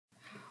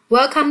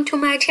Welcome to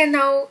my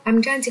channel.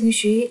 I'm Zhang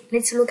Xu.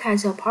 Let's look at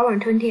the problem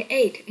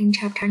 28 in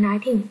chapter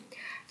 19.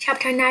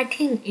 Chapter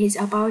 19 is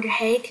about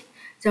heat,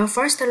 the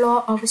first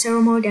law of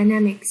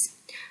thermodynamics.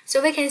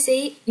 So we can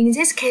see, in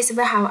this case,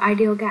 we have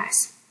ideal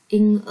gas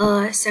in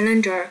a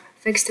cylinder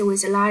fixed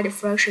with light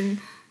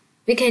friction.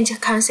 We can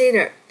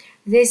consider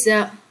this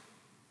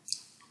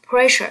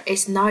pressure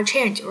is not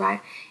changed, right?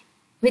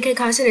 We can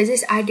consider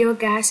this ideal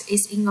gas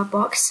is in a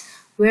box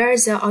where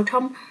the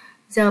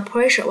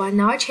pressure will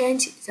not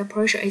change. The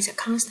pressure is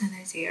constant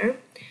there.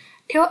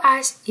 Tell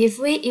us if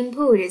we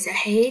input the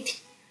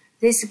heat,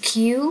 this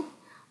Q,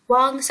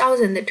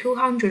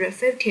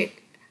 1250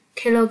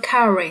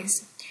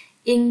 kilocalories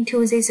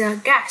into this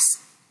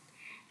gas,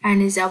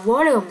 and the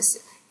volumes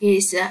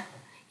is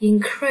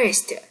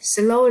increased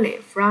slowly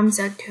from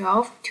the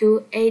 12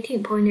 to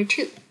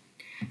 18.2.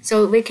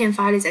 So we can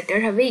find the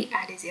delta V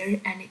at there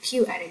and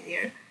Q at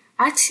there.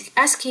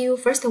 Ask you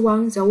first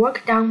one, the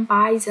work done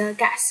by the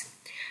gas.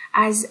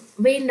 As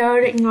we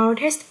learned in our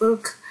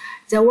textbook,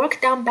 the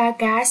work done by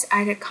gas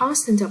at a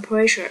constant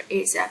pressure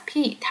is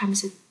P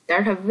times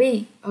delta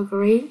V,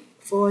 agreeing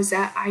for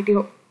the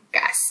ideal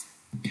gas.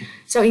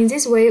 So in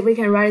this way, we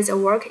can write the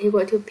work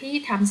equal to P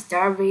times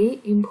delta V,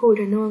 input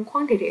known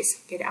quantities,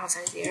 get the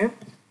answer there.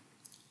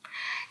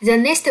 The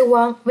next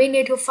one, we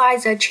need to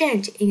find the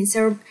change in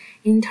the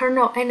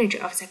internal energy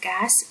of the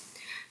gas.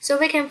 So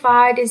we can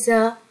find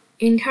the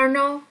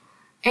internal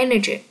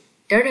energy,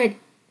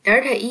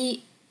 delta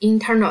E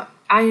internal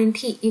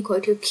INT equal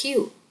to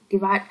Q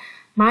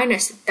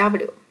minus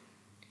W,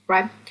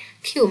 right?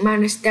 Q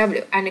minus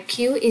W, and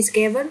Q is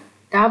given,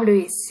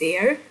 W is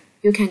there.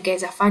 You can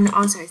get the final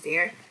answer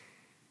there.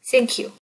 Thank you.